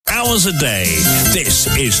hours a day. This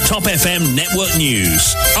is Top FM Network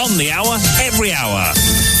News. On the hour, every hour.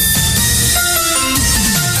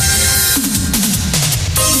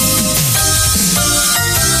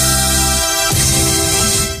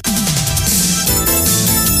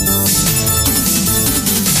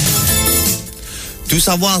 Tout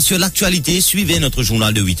savoir sur l'actualité, suivez notre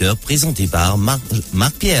journal de 8 heures présenté par Marc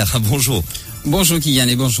Pierre. Bonjour. Bonjour Kylian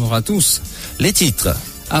et bonjour à tous. Les titres.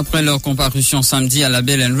 Après leur comparution samedi à la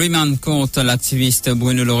Bail and Remand Court, l'activiste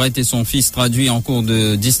Bruno Lorette et son fils traduits en cour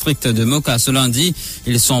de district de Moka ce lundi.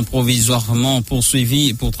 Ils sont provisoirement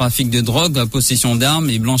poursuivis pour trafic de drogue, possession d'armes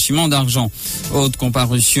et blanchiment d'argent. Autre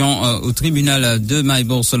comparution au tribunal de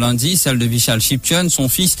Maïbourg ce lundi, celle de Vishal Shipchun, son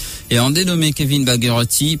fils, et en dénommé Kevin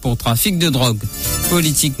Bagherati pour trafic de drogue.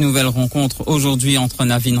 Politique, nouvelle rencontre aujourd'hui entre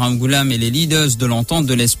Navin Ramgoolam et les leaders de l'entente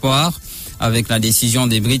de l'espoir. Avec la décision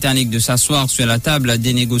des Britanniques de s'asseoir sur la table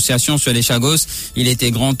des négociations sur les Chagos, il était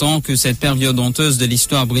grand temps que cette période honteuse de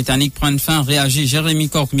l'histoire britannique prenne fin, réagit Jeremy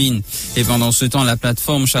Corbyn. Et pendant ce temps, la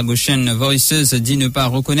plateforme Chagosian Voices dit ne pas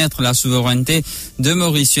reconnaître la souveraineté de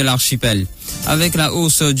Maurice sur l'archipel. Avec la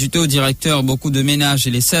hausse du taux directeur, beaucoup de ménages et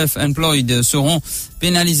les self-employed seront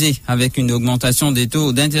pénalisés avec une augmentation des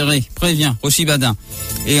taux d'intérêt, prévient Rochi Badin.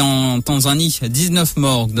 Et en Tanzanie, 19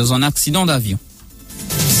 morts dans un accident d'avion.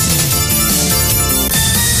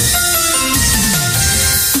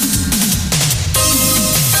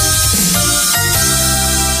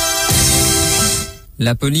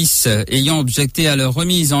 La police ayant objecté à leur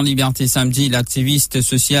remise en liberté samedi, l'activiste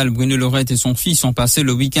social Bruno Lorette et son fils ont passé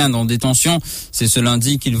le week-end en détention. C'est ce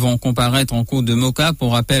lundi qu'ils vont comparaître en cour de Moka.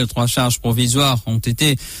 Pour rappel, 3 charges provisoires ont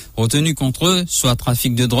été retenues contre eux, soit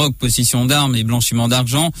trafic de drogue, possession d'armes et blanchiment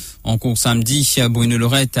d'argent. En cours samedi, Bruno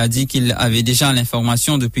Lorette a dit qu'il avait déjà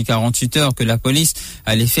l'information depuis 48 heures que la police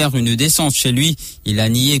allait faire une descente chez lui. Il a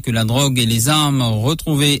nié que la drogue et les armes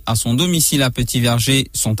retrouvées à son domicile à Petit-Verger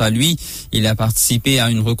sont à lui. Il a participé à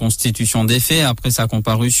une reconstitution des faits après sa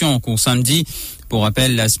comparution en cours samedi. Pour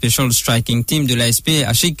rappel, la Special Striking Team de l'ASP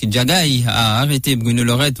Ashik Jagai a arrêté Bruno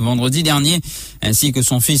Lorette vendredi dernier, ainsi que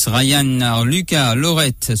son fils Ryan Lucas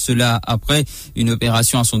Lorette. Cela après une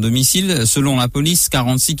opération à son domicile. Selon la police,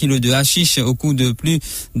 46 kilos de hashish au coût de plus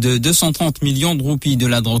de 230 millions de roupies de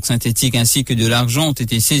la drogue synthétique ainsi que de l'argent ont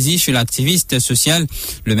été saisis chez l'activiste social.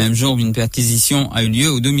 Le même jour, une perquisition a eu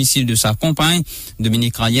lieu au domicile de sa compagne,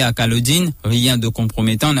 Dominique Raya à Calodine. Rien de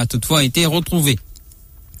compromettant n'a toutefois été retrouvé.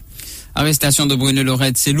 Arrestation de Bruno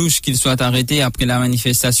Lorette, c'est louche qu'il soit arrêté après la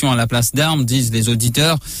manifestation à la place d'Armes, disent les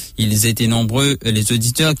auditeurs. Ils étaient nombreux, les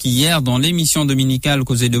auditeurs qui hier, dans l'émission dominicale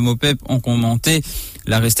Causée de Mopep, ont commenté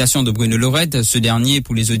l'arrestation de Bruno Lorette. Ce dernier,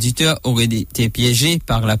 pour les auditeurs, aurait été piégé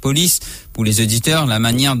par la police. Pour les auditeurs, la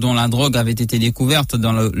manière dont la drogue avait été découverte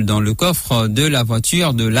dans le coffre de la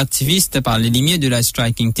voiture de l'activiste par les limiers de la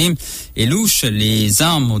Striking Team est louche. Les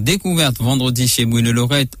armes découvertes vendredi chez Bruno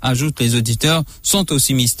Lorette, ajoutent les auditeurs, sont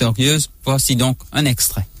aussi mystérieuses. Voici donc un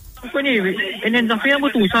extrait. Vous connaissez, une affaire,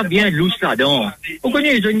 tout ça bien louche là-dedans. Vous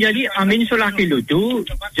connaissez, je n'ai amène sur la l'auto,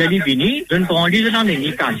 j'ai venu, je ne prends les gens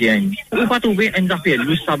de casienne. Vous pas trouver une affaire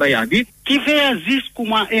louche ça va y aller. Qui fait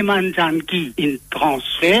jusqu'à Emanjan qui une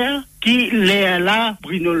transfert, qui l'est là,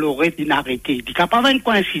 Bruno Lorette inarrêté. Il n'y a pas une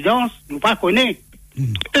coïncidence, nous pas connaît.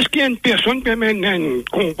 Est-ce qu'il y a une personne qui mène un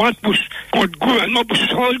combat contre le gouvernement, pour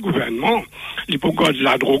sauver le gouvernement? Il faut garder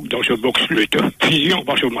la drogue dans ce box-lutte, puis on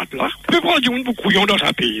va sur le matelas. Il peut prendre une pour couillon dans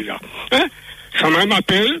ce pays-là. Hein? Ça même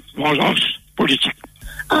appelle vengeance politique.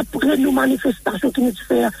 Après nos manifestations qui nous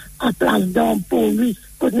font à place d'homme pour lui,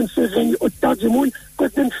 quand nous sommes réunis autant de monde, quand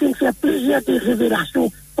nous faisons faire plusieurs des révélations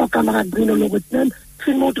pour camarade Bruno Lorette même,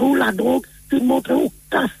 puis montrons la drogue, puis montrons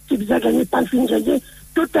casse qui vous a gagné, pas le fin gagné.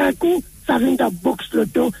 Tout d'un coup, ça vient d'un box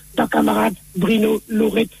loto d'un camarade Bruno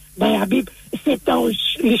Lorette. C'est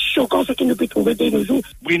les choquants ce qu'il nous peut trouver de nos jours.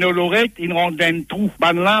 Bruno Lorette, il rend un trou.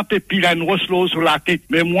 Ban lampe et puis un roslo sur la tête.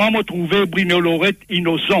 Mais moi, je trouvé Bruno Lorette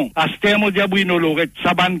innocent. À ce terme, je dis Bruno Lorette,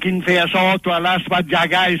 ça ban qui ne fait ça, toi là, c'est pas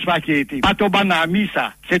Diaga, c'est pas qui était. Pas ton ban ami,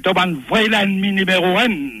 ça. C'est ton ban vrai l'ennemi numéro 1.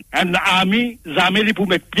 Un ami, jamais pour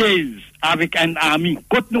mettre piège avec un ami.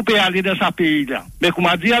 Quand nous peut aller dans ce pays-là. Mais comme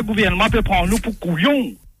a dit, le gouvernement peut prendre nous pour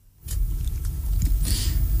couillons.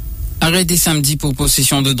 Arrêté samedi pour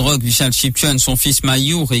possession de drogue, Vishal Shipchun, son fils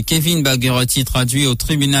Mayour et Kevin Bagherati traduits au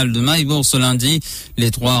tribunal de Maïbourg ce lundi. Les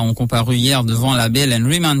 3 ont comparu hier devant la Bail and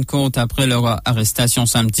Remand Court après leur arrestation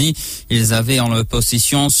samedi. Ils avaient en leur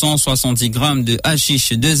possession 170 grammes de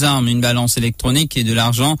hashish, 2 armes, une balance électronique et de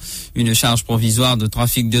l'argent. Une charge provisoire de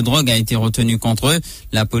trafic de drogue a été retenue contre eux.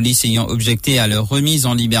 La police ayant objecté à leur remise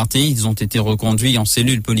en liberté, ils ont été reconduits en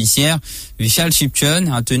cellule policière. Vishal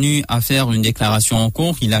Shipchun a tenu à faire une déclaration en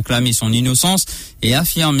cours. Il a clamé son innocence et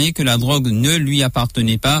affirmé que la drogue ne lui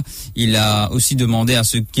appartenait pas. Il a aussi demandé à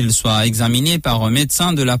ce qu'il soit examiné par un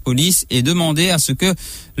médecin de la police et demandé à ce que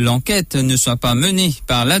l'enquête ne soit pas menée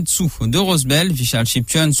par là-dessous de Rosebel. Vishal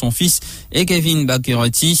Shipchun, son fils et Kevin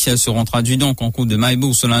Bakirati seront traduits donc en cours de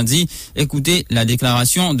Maïbourg ce lundi. Écoutez la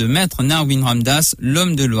déclaration de Maître Narwin Ramdas,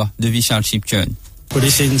 l'homme de loi de Vishal Shipchun.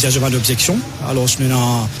 Police initiation pas d'objection. Alors, nous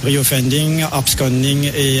avons reoffending, absconding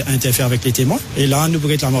et interfère avec les témoins. Et là, nous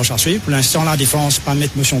pourrions la marche à suivre. Pour l'instant, la défense pas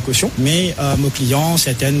mettre motion caution, mais nos clients,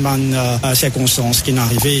 certaines circonstances qui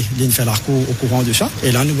n'arrivaient, ils fait la cour au courant de ça.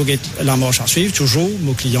 Et là, nous pourrions la marche à suivre. Toujours,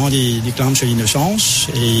 nos clients, ils clament sur l'innocence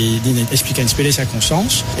et ils expliquent un peu les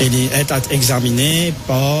circonstances et ils sont examinés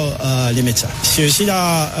par les médecins. C'est aussi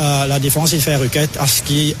la défense, il fait requête à ce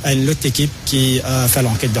qu'il y ait une autre équipe qui fait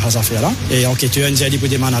l'enquête de ces affaires-là. Et enquêteur, j'ai des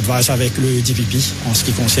demandes advice avec le DPP en ce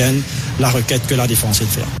qui concerne la requête que la défense est de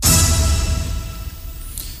faire.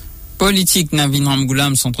 Politique, Navin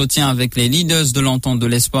Ramgoolam s'entretient avec les leaders de l'entente de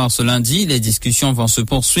l'espoir ce lundi. Les discussions vont se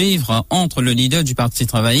poursuivre entre le leader du Parti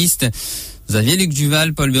travailliste, Xavier Luc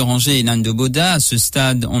Duval, Paul Béranger et Nando Boda. À ce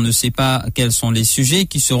stade, on ne sait pas quels sont les sujets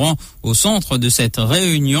qui seront au centre de cette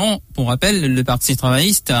réunion. Pour rappel, le Parti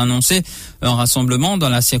travailliste a annoncé un rassemblement dans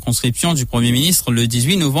la circonscription du Premier ministre le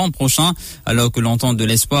 18 novembre prochain, alors que l'entente de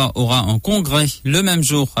l'espoir aura un congrès le même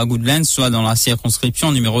jour à Goodlands, soit dans la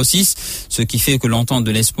circonscription numéro 6, ce qui fait que l'entente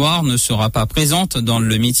de l'espoir ne sera pas présente dans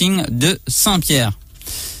le meeting de Saint-Pierre.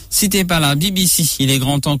 Cité par la BBC, il est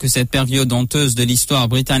grand temps que cette période honteuse de l'histoire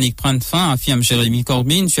britannique prenne fin, affirme Jeremy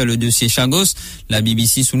Corbyn sur le dossier Chagos. La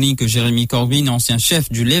BBC souligne que Jeremy Corbyn, ancien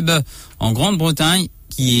chef du Labour en Grande-Bretagne,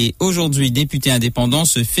 qui est aujourd'hui député indépendant,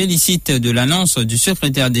 se félicite de l'annonce du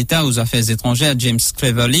secrétaire d'État aux Affaires étrangères James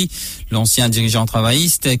Cleverly, l'ancien dirigeant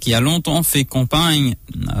travailliste qui a longtemps fait campagne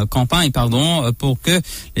pour que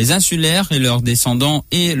les insulaires et leurs descendants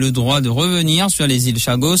aient le droit de revenir sur les îles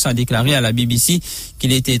Chagos, a déclaré à la BBC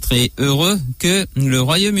qu'il était très heureux que le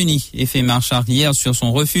Royaume-Uni ait fait marche arrière sur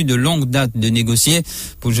son refus de longue date de négocier.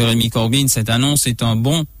 Pour Jeremy Corbyn, cette annonce est un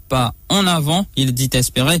bon pas en avant. Il dit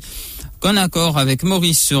espérer qu'un accord avec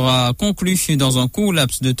Maurice sera conclu dans un court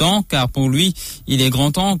laps de temps, car pour lui, il est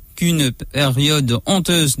grand temps qu'une période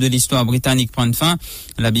honteuse de l'histoire britannique prenne fin.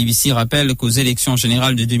 La BBC rappelle qu'aux élections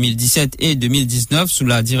générales de 2017 et 2019, sous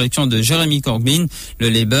la direction de Jeremy Corbyn, le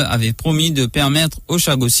Labour avait promis de permettre aux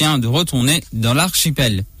Chagossiens de retourner dans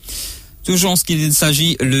l'archipel. Toujours en ce qu'il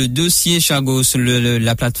s'agit, le dossier Chagos,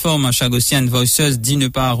 la plateforme Chagossian Voices dit ne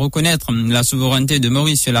pas reconnaître la souveraineté de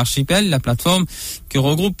Maurice sur l'archipel. La plateforme, qui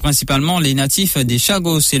regroupe principalement les natifs des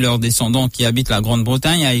Chagos et leurs descendants qui habitent la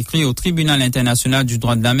Grande-Bretagne, a écrit au Tribunal international du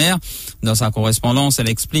droit de la mer. Dans sa correspondance, elle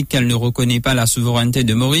explique qu'elle ne reconnaît pas la souveraineté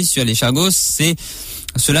de Maurice sur les Chagos.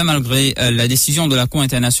 Cela malgré la décision de la Cour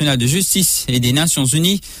internationale de justice et des Nations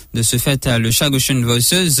unies. De ce fait, le Chagossian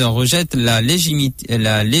Voices rejette la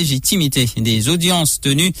légitimité des audiences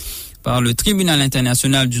tenues par le Tribunal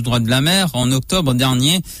international du droit de la mer en octobre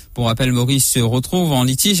dernier. Pour rappel, Maurice se retrouve en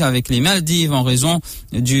litige avec les Maldives en raison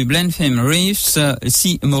du Blenheim Reefs.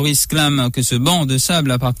 Si Maurice clame que ce banc de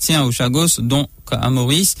sable appartient aux Chagos, donc à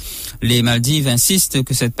Maurice, les Maldives insistent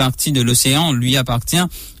que cette partie de l'océan lui appartient,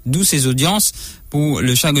 d'où ces audiences. Pour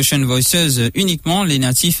le Chagossian Voices, uniquement les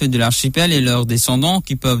natifs de l'archipel et leurs descendants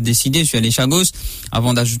qui peuvent décider sur les Chagos,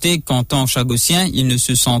 avant d'ajouter qu'en tant que Chagossiens, ils ne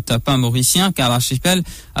se sentent pas mauriciens car l'archipel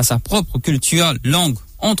a sa propre culture, langue,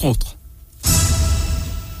 entre autres.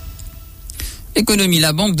 Économie,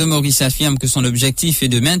 la Banque de Maurice affirme que son objectif est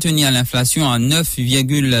de maintenir l'inflation à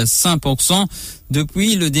 9,5%.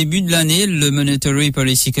 Depuis le début de l'année, le Monetary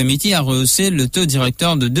Policy Committee a rehaussé le taux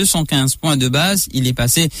directeur de 215 points de base. Il est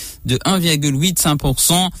passé de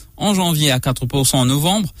 1,85% en janvier à 4% en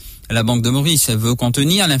novembre. La Banque de Maurice veut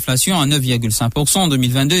contenir l'inflation à 9,5% en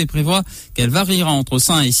 2022 et prévoit qu'elle variera entre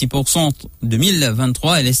 5 et 6% en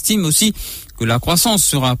 2023. Elle estime aussi que la croissance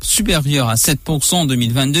sera supérieure à 7% en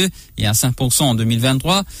 2022 et à 5% en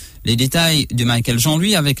 2023. Les détails de Michael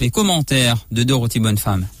Jean-Louis avec les commentaires de Dorothy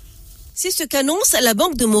Bonnefemme. C'est ce qu'annonce la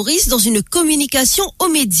Banque de Maurice dans une communication aux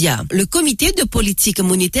médias. Le comité de politique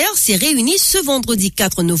monétaire s'est réuni ce vendredi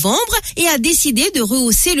 4 novembre et a décidé de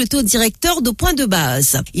rehausser le taux directeur de points de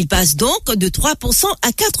base. Il passe donc de 3% à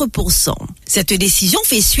 4%. Cette décision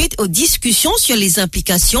fait suite aux discussions sur les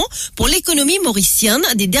implications pour l'économie mauricienne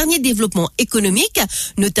des derniers développements économiques,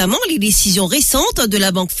 notamment les décisions récentes de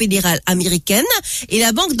la Banque fédérale américaine et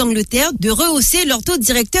la Banque d'Angleterre de rehausser leurs taux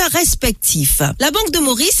directeurs respectifs. La Banque de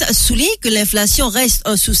Maurice souligne que l'inflation reste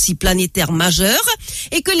un souci planétaire majeur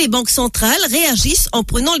et que les banques centrales réagissent en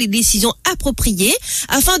prenant les décisions appropriées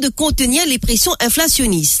afin de contenir les pressions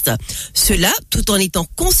inflationnistes. Cela tout en étant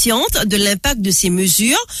consciente de l'impact de ces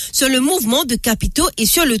mesures sur le mouvement de capitaux et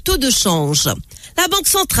sur le taux de change. La Banque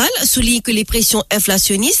centrale souligne que les pressions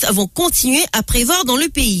inflationnistes vont continuer à prévoir dans le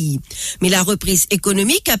pays. Mais la reprise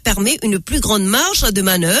économique permet une plus grande marge de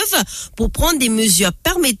manœuvre pour prendre des mesures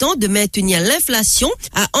permettant de maintenir l'inflation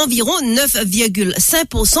à environ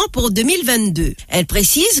 9,5% pour 2022. Elle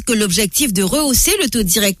précise que l'objectif de rehausser le taux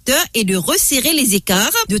directeur est de resserrer les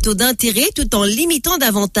écarts de taux d'intérêt tout en limitant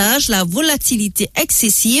davantage la volatilité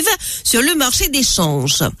excessive sur le marché des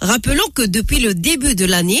changes. Rappelons que depuis le début de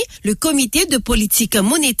l'année, le comité de politique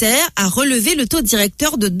monétaire a relevé le taux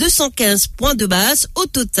directeur de 215 points de base au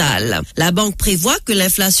total. La banque prévoit que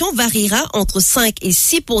l'inflation variera entre 5 et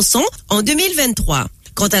 6% en 2023.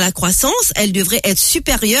 Quant à la croissance, elle devrait être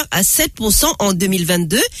supérieure à 7% en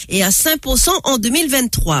 2022 et à 5% en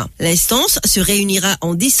 2023. L'instance se réunira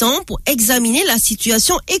en décembre pour examiner la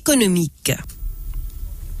situation économique.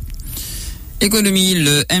 Économie,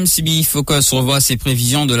 le MCB Focus revoit ses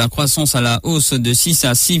prévisions de la croissance à la hausse de 6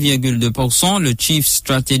 à 6,2%. Le Chief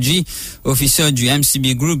Strategy Officer du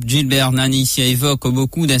MCB Group, Gilbert Nani, évoque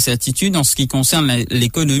beaucoup d'incertitudes en ce qui concerne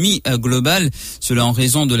l'économie globale. Cela en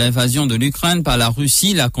raison de l'invasion de l'Ukraine par la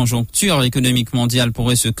Russie. La conjoncture économique mondiale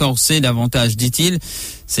pourrait se corser davantage, dit-il.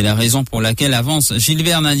 C'est la raison pour laquelle avance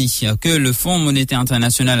Gilbert Nani que le Fonds monétaire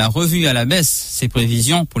international a revu à la baisse ses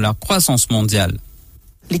prévisions pour la croissance mondiale.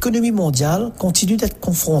 L'économie mondiale continue d'être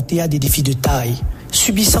confrontée à des défis de taille,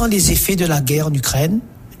 subissant les effets de la guerre en Ukraine,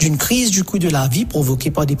 d'une crise du coût de la vie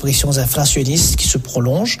provoquée par des pressions inflationnistes qui se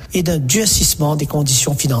prolongent et d'un durcissement des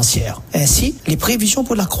conditions financières. Ainsi, les prévisions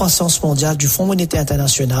pour la croissance mondiale du Fonds monétaire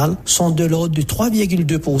international sont de l'ordre de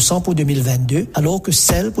 3,2% pour 2022, alors que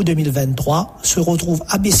celles pour 2023 se retrouvent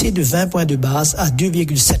abaissées de 20 points de base à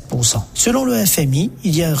 2,7%. Selon le FMI,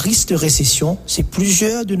 il y a un risque de récession chez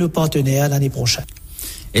plusieurs de nos partenaires l'année prochaine.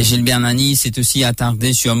 Et Gilbert Nani s'est aussi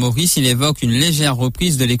attardé sur Maurice. Il évoque une légère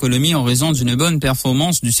reprise de l'économie en raison d'une bonne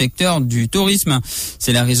performance du secteur du tourisme.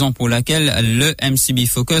 C'est la raison pour laquelle le MCB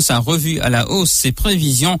Focus a revu à la hausse ses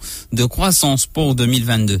prévisions de croissance pour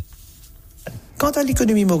 2022. Quant à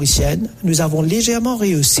l'économie mauricienne, nous avons légèrement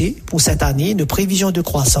rehaussé pour cette année nos prévisions de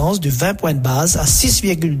croissance de 20 points de base à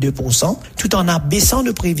 6,2%, tout en abaissant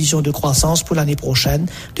nos prévisions de croissance pour l'année prochaine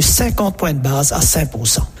de 50 points de base à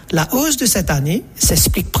 5%. La hausse de cette année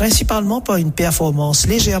s'explique principalement par une performance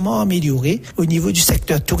légèrement améliorée au niveau du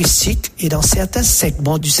secteur touristique et dans certains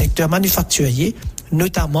segments du secteur manufacturier,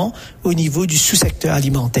 notamment au niveau du sous-secteur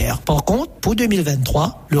alimentaire. Par contre, pour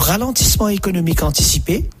 2023, le ralentissement économique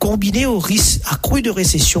anticipé, combiné au risque accru de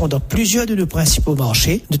récession dans plusieurs de nos principaux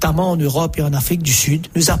marchés, notamment en Europe et en Afrique du Sud,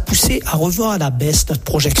 nous a poussé à revoir à la baisse notre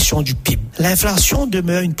projection du PIB. L'inflation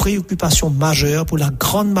demeure une préoccupation majeure pour la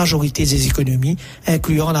grande majorité des économies,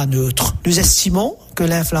 incluant la nôtre. Nous estimons que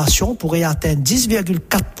l'inflation pourrait atteindre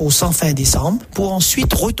 10,4% fin décembre pour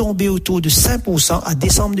ensuite retomber autour de 5% à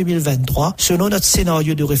décembre 2023 selon notre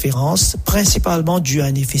scénario de référence, principalement dû à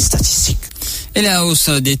un effet statistique. Et la hausse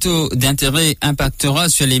des taux d'intérêt impactera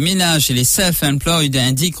sur les ménages et les self-employed,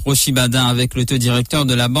 indique Rochi Badin avec le taux directeur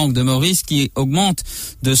de la Banque de Maurice qui augmente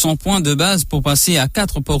de 100 points de base pour passer à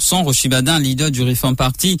 4%. Rochi Badin, leader du Reform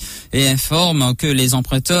Party, et informe que les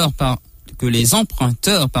emprunteurs,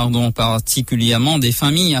 particulièrement des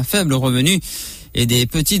familles à faible revenu et des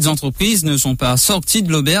petites entreprises, ne sont pas sortis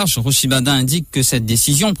de l'auberge. Rochi Badin indique que cette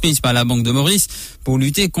décision prise par la Banque de Maurice pour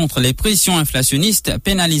lutter contre les pressions inflationnistes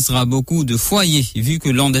pénalisera beaucoup de foyers, vu que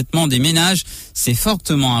l'endettement des ménages s'est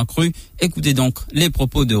fortement accru. Écoutez donc les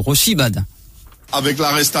propos de Rochi Badin. Avec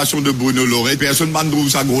l'arrestation de Bruno Lorette, personne ne trouve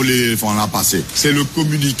ça gros les fonds là passé. C'est le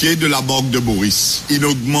communiqué de la Banque de Maurice. Il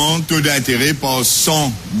augmente le taux d'intérêt par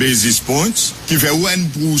 100 basis points, qui fait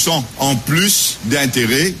 1% en plus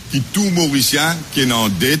d'intérêt qui tout Mauricien qui est en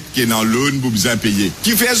dette, qui est en loan pour bien payer.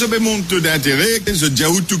 Qui fait ce monte taux d'intérêt, je dis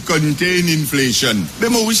to contain inflation. Mais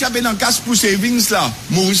Mauricien est dans casse pour savings là.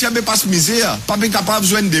 Mauricien n'est pas se misère, pas capable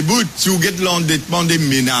besoin de bout. Si vous avez l'endettement des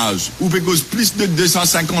ménages, ou cause plus de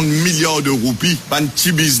 250 milliards de roupies. Un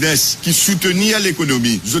petit business qui soutenir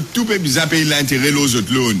l'économie. Je tout peut bien payer l'intérêt aux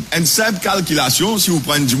autres loans. Une simple calculation, si vous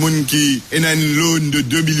prenez du monde qui a un loan de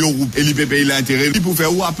 2 millions de roupies et il peut payer l'intérêt, il peut faire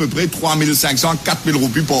à peu près 3 500, 4 000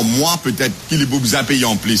 roupies par mois peut-être qu'il peut bien payer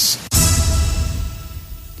en plus.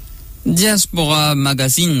 Diaspora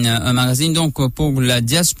Magazine, un magazine donc pour la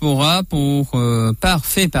diaspora,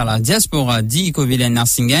 fait par la diaspora dit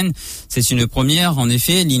Covilen-Narsingen. C'est une première, en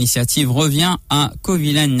effet, l'initiative revient à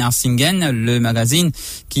Covilen-Narsingen. Le magazine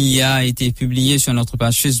qui a été publié sur notre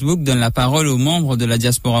page Facebook donne la parole aux membres de la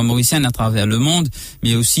diaspora mauricienne à travers le monde,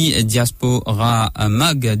 mais aussi Diaspora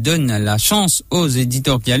Mag donne la chance aux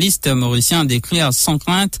éditorialistes mauriciens d'écrire sans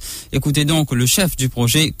crainte. Écoutez donc le chef du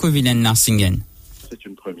projet Covilen-Narsingen. C'est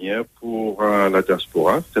une première pour la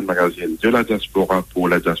diaspora. C'est un magazine de la diaspora pour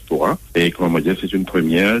la diaspora. Et comme on dit, c'est une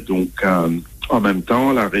première. Donc, en même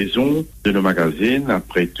temps, la raison de nos magazines,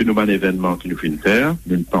 après tous nos événements qui nous font faire,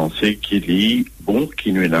 nous pensons qu'il est bon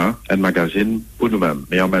qu'il nous ait un magazine pour nous-mêmes.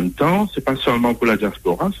 Mais en même temps, c'est pas seulement pour la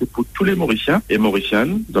diaspora, c'est pour tous les Mauriciens et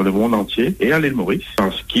Mauriciennes dans le monde entier et à l'île Maurice.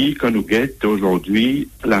 Parce que quand nous guette aujourd'hui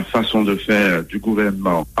la façon de faire du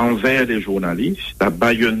gouvernement envers les journalistes,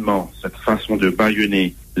 l'abâillement, cette façon de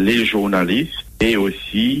bâillonner les journalistes et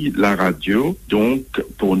aussi la radio. Donc,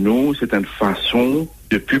 pour nous, c'est une façon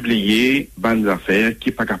de publier bonnes affaires qui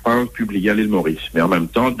n'est pas capable de publier à l'île Maurice. Mais en même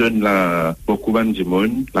temps, donne beaucoup de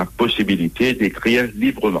monde la possibilité d'écrire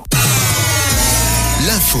librement.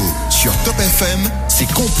 L'info sur Top FM,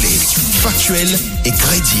 c'est complet, factuel et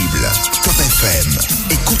crédible. Top FM,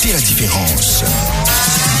 écoutez la différence.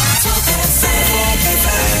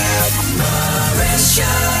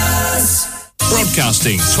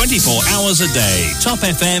 Broadcasting 24 hours a day. Top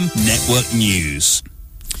FM Network News.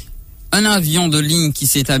 Un avion de ligne qui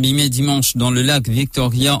s'est abîmé dimanche dans le lac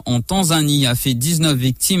Victoria en Tanzanie a fait 19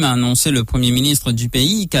 victimes, a annoncé le premier ministre du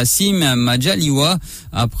pays, Kassim Majaliwa,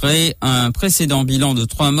 après un précédent bilan de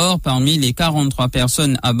 3 morts parmi les 43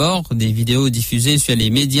 personnes à bord. Des vidéos diffusées sur les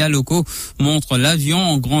médias locaux montrent l'avion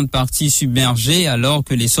en grande partie submergé alors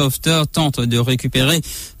que les sauveteurs tentent de récupérer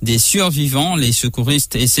des survivants. Les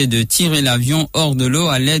secouristes essaient de tirer l'avion hors de l'eau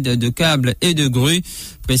à l'aide de câbles et de grues.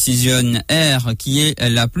 Precision Air, qui est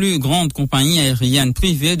la plus grande compagnie aérienne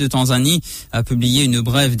privée de Tanzanie, a publié une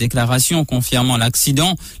brève déclaration confirmant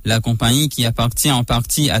l'accident. La compagnie, qui appartient en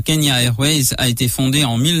partie à Kenya Airways, a été fondée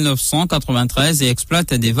en 1993 et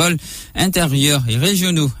exploite des vols intérieurs et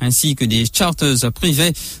régionaux ainsi que des charters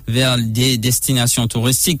privés vers des destinations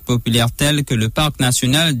touristiques populaires telles que le parc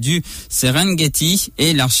national du Serengeti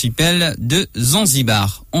et l'archipel de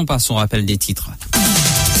Zanzibar. On passe au rappel des titres.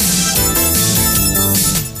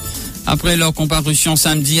 Après leur comparution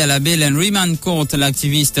samedi à la Bail and Remand Court,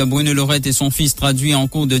 l'activiste Bruno Lorette et son fils traduits en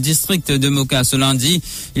cour de district de Moka ce lundi.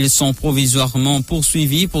 Ils sont provisoirement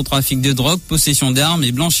poursuivis pour trafic de drogue, possession d'armes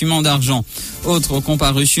et blanchiment d'argent. Autre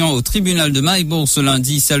comparution au tribunal de Maïbourg ce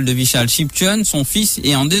lundi, celle de Vishal Chipchun, son fils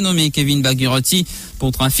et un dénommé Kevin Bagiroti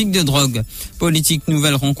pour trafic de drogue. Politique,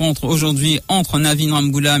 nouvelle rencontre aujourd'hui entre Navin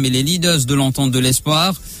Ramgoolam et les leaders de l'entente de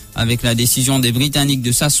l'espoir. Avec la décision des Britanniques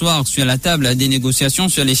de s'asseoir sur la table des négociations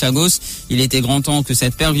sur les Chagos, il était grand temps que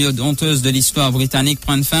cette période honteuse de l'histoire britannique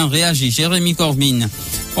prenne fin, réagit Jeremy Corbyn.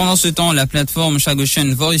 Pendant ce temps, la plateforme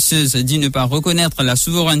Chagosian Voices dit ne pas reconnaître la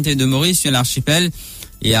souveraineté de Maurice sur l'archipel.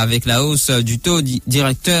 Et avec la hausse du taux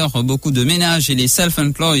directeur, beaucoup de ménages et les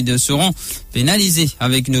self-employed seront pénalisés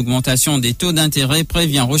avec une augmentation des taux d'intérêt,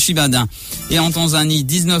 prévient Rochi Badin. Et en Tanzanie,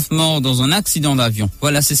 19 morts dans un accident d'avion.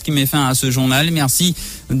 Voilà, c'est ce qui met fin à ce journal. Merci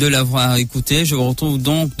de l'avoir écouté. Je vous retrouve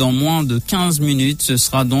donc dans moins de 15 minutes. Ce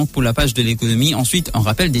sera donc pour la page de l'économie. Ensuite, un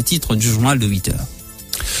rappel des titres du journal de 8 heures.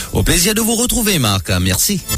 Au plaisir de vous retrouver, Marc. Merci.